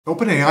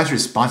OpenAI's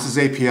Responses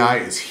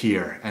API is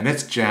here, and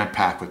it's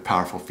jam-packed with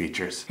powerful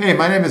features. Hey,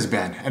 my name is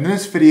Ben, and in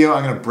this video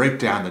I'm going to break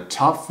down the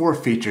top 4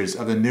 features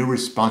of the new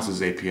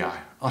Responses API.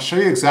 I'll show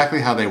you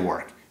exactly how they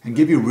work, and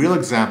give you real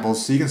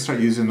examples so you can start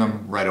using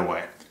them right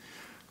away.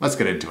 Let's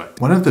get into it.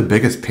 One of the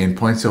biggest pain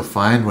points you'll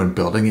find when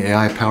building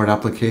AI-powered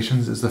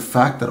applications is the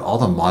fact that all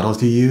the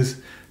models you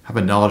use have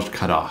a knowledge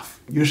cutoff.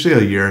 Usually a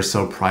year or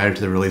so prior to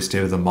the release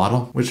date of the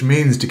model, which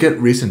means to get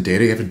recent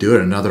data, you have to do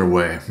it another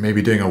way,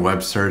 maybe doing a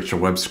web search or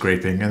web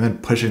scraping and then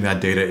pushing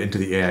that data into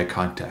the AI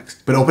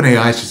context. But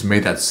OpenAI has just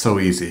made that so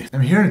easy.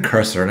 I'm here in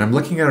Cursor and I'm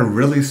looking at a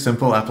really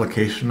simple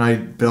application I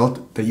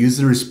built that uses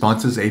the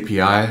Responses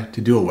API to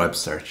do a web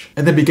search.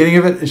 At the beginning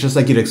of it, it's just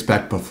like you'd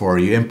expect before.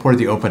 You import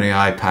the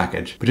OpenAI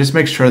package, but just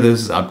make sure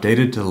this is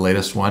updated to the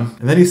latest one.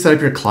 And then you set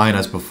up your client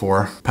as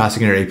before,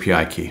 passing your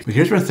API key. But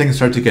here's where things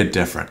start to get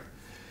different.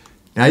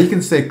 Now you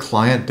can say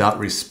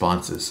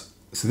client.responses.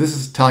 So this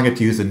is telling it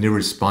to use the new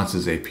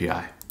Responses API.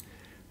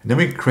 And then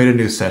we can create a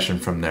new session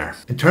from there.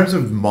 In terms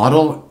of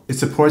model, it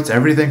supports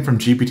everything from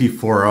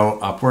GPT-4o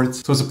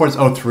upwards. So it supports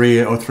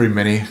O3, O3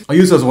 mini. I'll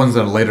use those ones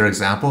in a later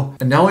example.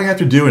 And now all you have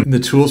to do in the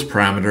tools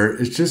parameter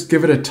is just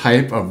give it a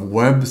type of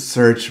web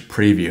search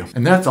preview.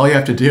 And that's all you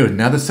have to do.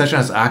 Now the session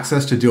has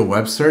access to do a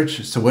web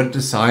search. So when it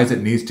decides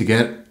it needs to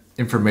get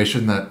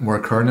information, that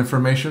more current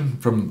information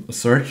from a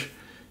search,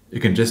 you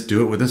can just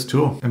do it with this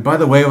tool. And by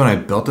the way, when I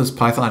built this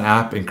Python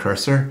app in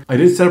Cursor, I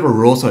did set up a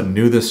rule so it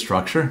knew this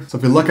structure. So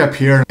if you look up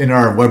here in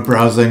our web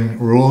browsing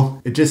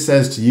rule, it just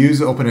says to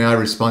use OpenAI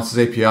Responses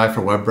API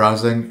for web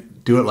browsing,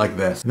 do it like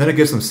this. And then it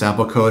gives some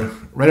sample code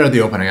right out of the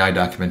OpenAI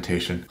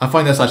documentation. I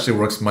find this actually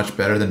works much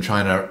better than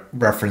trying to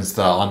reference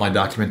the online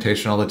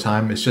documentation all the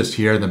time. It's just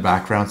here in the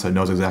background so it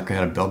knows exactly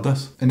how to build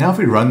this. And now if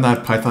we run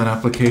that Python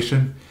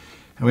application,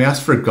 and we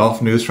ask for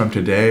golf news from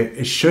today,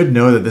 it should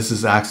know that this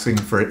is asking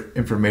for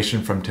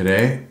information from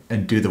today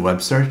and do the web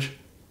search.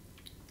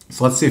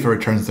 So let's see if it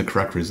returns the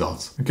correct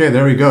results. Okay,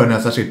 there we go. Now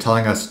it's actually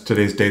telling us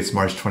today's date's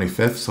March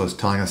 25th, so it's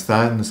telling us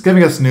that, and it's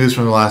giving us news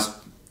from the last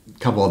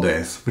couple of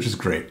days, which is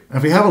great. And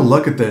if we have a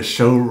look at the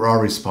show raw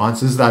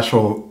response, this is the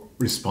actual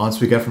response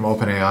we get from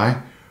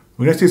OpenAI.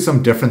 We're gonna see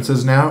some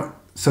differences now.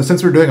 So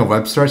since we're doing a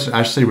web search, it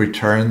actually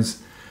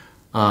returns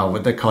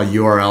what they call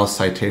URL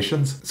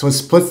citations. So it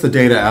splits the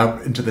data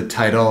out into the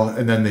title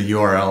and then the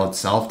URL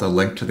itself, the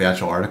link to the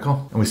actual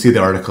article. And we see the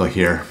article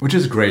here, which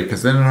is great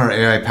because then in our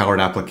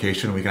AI-powered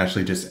application, we can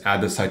actually just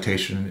add the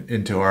citation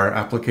into our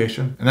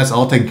application. And that's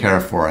all taken care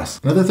of for us.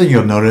 Another thing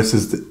you'll notice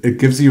is that it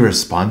gives you a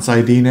response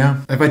ID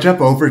now. If I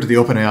jump over to the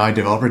OpenAI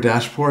developer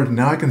dashboard,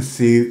 now I can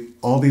see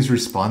all these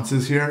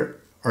responses here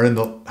are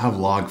have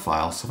log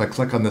files. So if I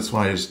click on this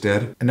one I just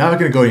did, and now I'm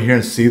gonna go in here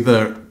and see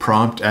the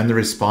prompt and the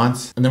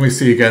response. And then we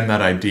see again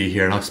that ID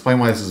here, and I'll explain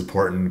why this is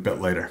important a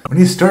bit later. When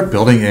you start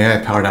building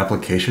AI-powered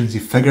applications, you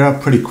figure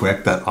out pretty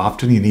quick that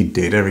often you need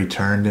data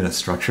returned in a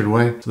structured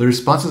way. So the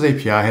Responses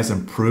API has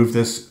improved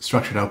this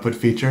structured output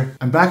feature.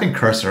 I'm back in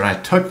Cursor, and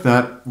I took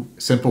that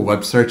simple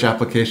web search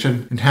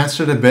application,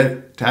 enhanced it a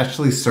bit to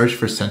actually search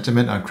for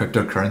sentiment on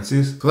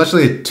cryptocurrencies. So it's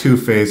actually a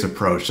two-phase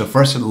approach. So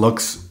first it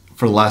looks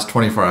for the last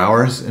 24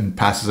 hours and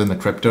passes in the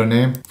crypto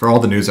name for all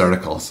the news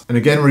articles. And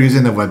again, we're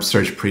using the web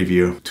search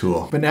preview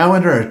tool. But now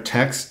under our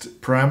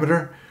text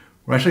parameter,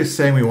 we're actually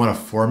saying we want a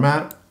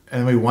format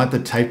and we want the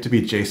type to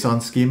be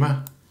JSON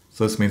schema.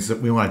 So this means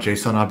that we want a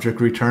JSON object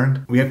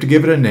returned. We have to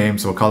give it a name,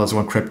 so we'll call this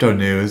one crypto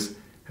news.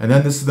 And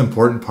then this is the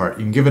important part.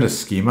 You can give it a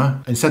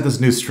schema and set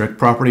this new strict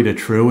property to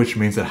true, which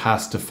means it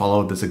has to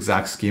follow this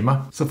exact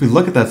schema. So if we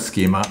look at that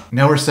schema,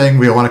 now we're saying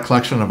we want a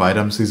collection of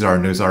items. These are our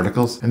news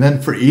articles. And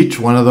then for each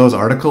one of those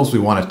articles, we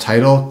want a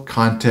title,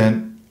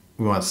 content,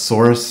 we want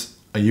source,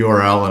 a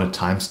URL, and a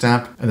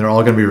timestamp, and they're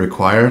all going to be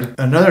required.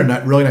 Another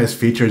really nice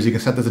feature is you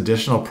can set this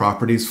additional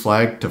properties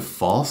flag to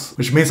false,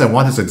 which means I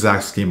want this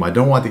exact schema. I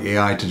don't want the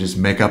AI to just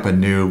make up a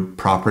new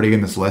property in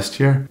this list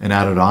here and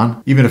add it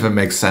on, even if it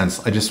makes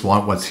sense. I just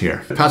want what's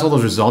here. Pass all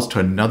those results to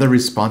another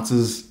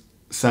responses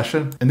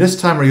session. And this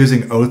time we're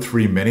using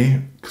O3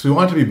 mini because we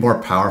want it to be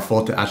more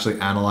powerful to actually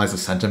analyze the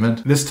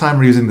sentiment. This time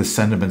we're using the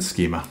sentiment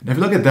schema. And if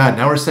you look at that,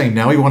 now we're saying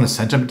now we want a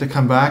sentiment to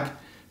come back.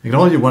 You can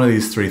only do one of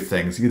these 3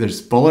 things. Either it's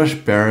bullish,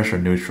 bearish, or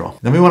neutral.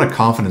 Then we want a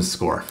confidence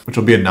score, which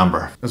will be a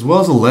number, as well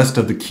as a list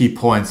of the key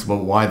points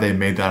about why they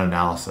made that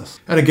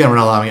analysis. And again, we're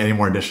not allowing any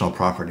more additional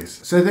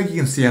properties. So I think you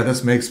can see how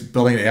this makes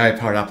building an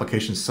AI-powered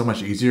application so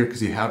much easier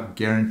because you have a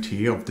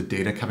guarantee of the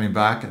data coming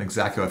back and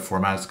exactly what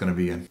format it's going to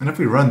be in. And if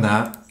we run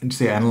that and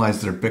say analyze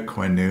their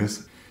Bitcoin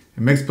news,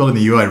 it makes building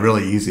the UI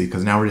really easy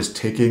because now we're just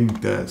taking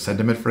the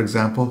sentiment, for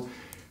example.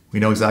 We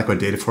know exactly what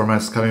data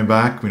format is coming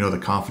back. We know the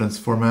confidence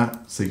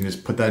format, so you can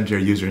just put that into your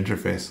user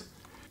interface.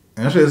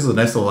 And actually, this is a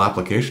nice little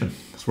application.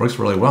 This works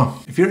really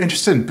well. If you're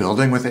interested in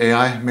building with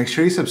AI, make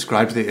sure you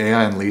subscribe to the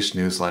AI Unleashed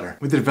newsletter.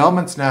 With the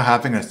developments now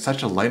happening at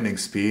such a lightning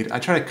speed, I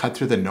try to cut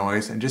through the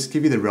noise and just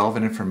give you the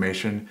relevant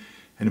information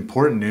and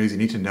important news you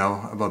need to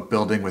know about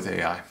building with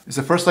AI. It's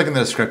the first link in the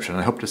description.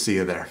 I hope to see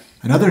you there.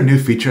 Another new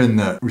feature in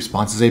the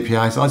Responses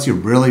API is it lets you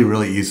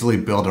really easily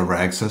build a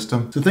RAG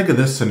system. So think of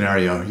this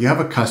scenario. You have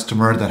a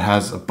customer that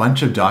has a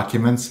bunch of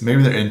documents,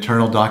 maybe they're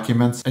internal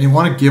documents, and you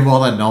want to give all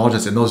that knowledge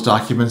that's in those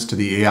documents to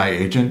the AI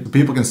agent so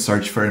people can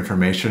search for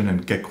information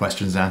and get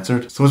questions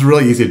answered. So it's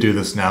really easy to do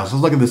this now. So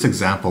let's look at this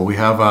example. We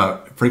have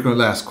a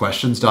frequently asked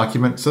questions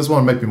document. So this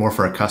one might be more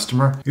for a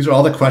customer. These are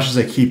all the questions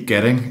they keep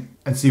getting.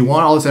 And so you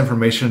want all this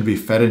information to be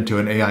fed into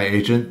an AI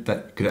agent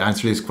that could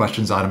answer these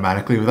questions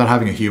automatically without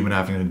having a human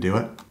having to do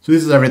it. So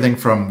this is everything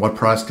from what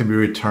products can be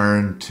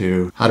returned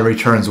to how do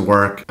returns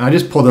work. And I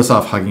just pulled this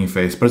off Hugging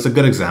Face, but it's a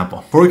good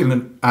example. Before we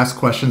can ask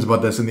questions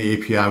about this in the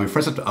API, we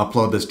first have to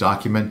upload this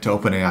document to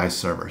OpenAI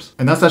servers.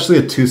 And that's actually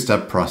a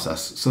two-step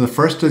process. So the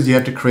first is you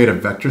have to create a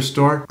vector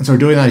store. And so we're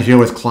doing that here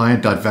with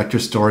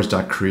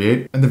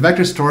client.vectorstores.create. And the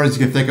vector stores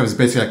you can think of as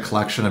basically a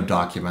collection of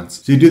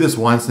documents. So you do this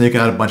once and you can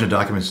add a bunch of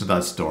documents to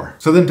that store.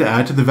 So then to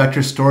add to the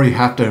vector store, you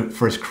have to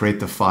first create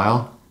the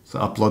file. So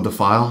upload the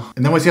file.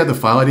 And then once you have the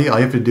file ID, all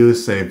you have to do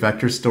is say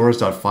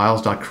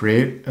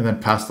vectorstores.files.create and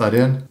then pass that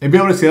in. You'll be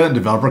able to see that in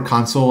developer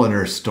console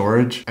under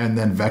storage and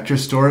then vector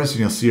stores. And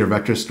you'll see your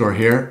vector store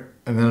here.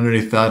 And then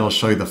underneath that, it'll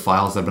show you the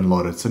files that have been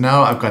loaded. So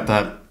now I've got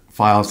that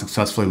file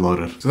successfully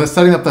loaded. So that's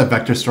setting up that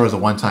vector store as a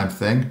one-time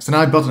thing. So now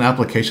I built an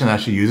application that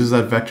actually uses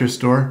that vector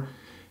store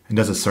and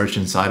does a search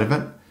inside of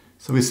it.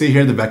 So we see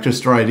here the vector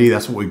store ID,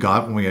 that's what we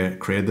got when we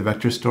created the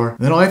vector store. And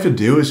then all I have to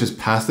do is just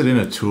pass it in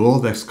a tool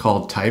that's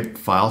called type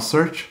file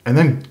search and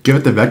then give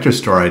it the vector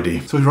store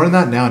ID. So we run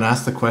that now and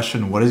ask the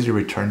question, what is your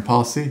return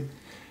policy?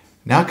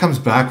 Now it comes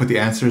back with the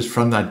answers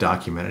from that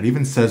document. It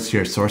even says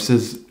here,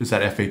 sources is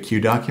that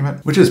FAQ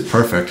document, which is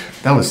perfect.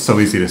 That was so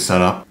easy to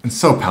set up and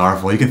so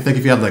powerful. You can think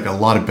if you have like a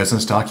lot of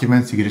business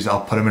documents, you could just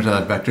put them into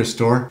that vector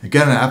store. You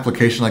get an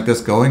application like this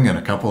going in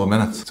a couple of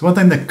minutes. So one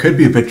thing that could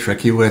be a bit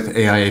tricky with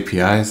AI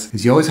APIs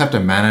is you always have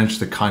to manage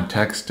the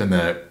context and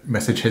the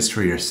message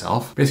history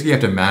yourself. Basically, you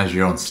have to manage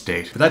your own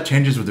state. But that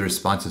changes with the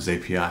Responses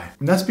API.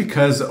 And that's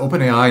because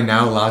OpenAI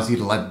now allows you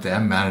to let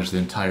them manage the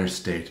entire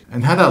state.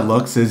 And how that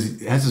looks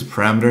is it has this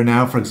parameter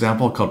now, for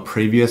example, called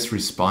previous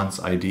response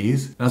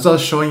IDs. And as I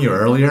was showing you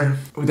earlier,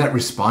 with that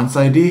response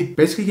ID,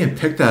 basically you can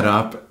pick that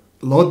up,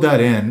 load that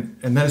in,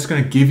 and then it's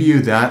going to give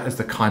you that as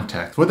the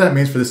context. What that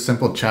means for this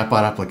simple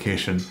chatbot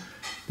application,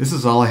 this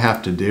is all I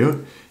have to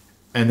do.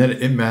 And then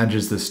it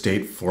manages the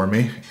state for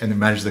me and it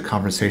manages the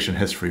conversation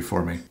history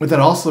for me. What that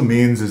also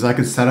means is I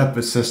could set up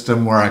a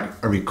system where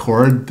I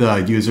record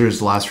the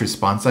user's last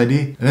response ID.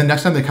 And then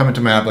next time they come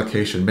into my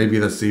application, maybe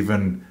that's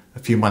even a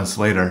few months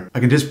later,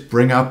 I can just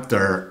bring up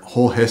their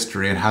whole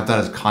history and have that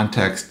as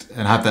context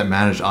and have that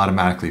managed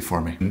automatically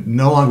for me.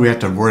 No longer we have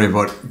to worry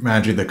about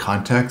managing the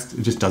context.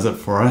 It just does it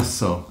for us.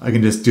 So I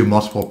can just do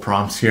multiple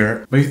prompts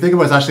here. But if you think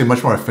about it, it's actually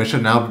much more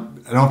efficient now.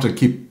 I don't have to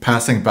keep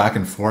passing back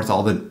and forth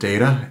all the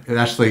data. It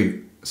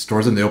actually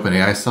stores in the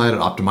OpenAI side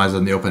and optimizes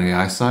on the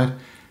OpenAI side.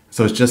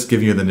 So it's just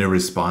giving you the new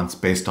response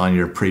based on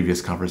your previous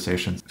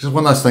conversations. Just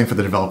one last thing for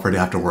the developer to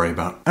have to worry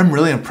about. I'm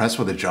really impressed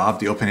with the job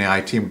the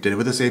OpenAI team did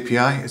with this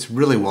API. It's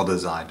really well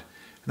designed.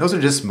 And those are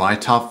just my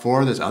top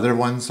 4. There's other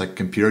ones like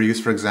computer use,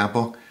 for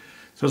example.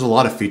 So there's a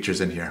lot of features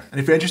in here.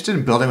 And if you're interested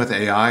in building with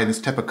AI and this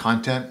type of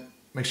content,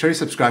 make sure you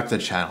subscribe to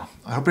the channel.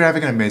 I hope you're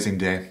having an amazing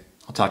day.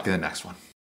 I'll talk to you in the next one.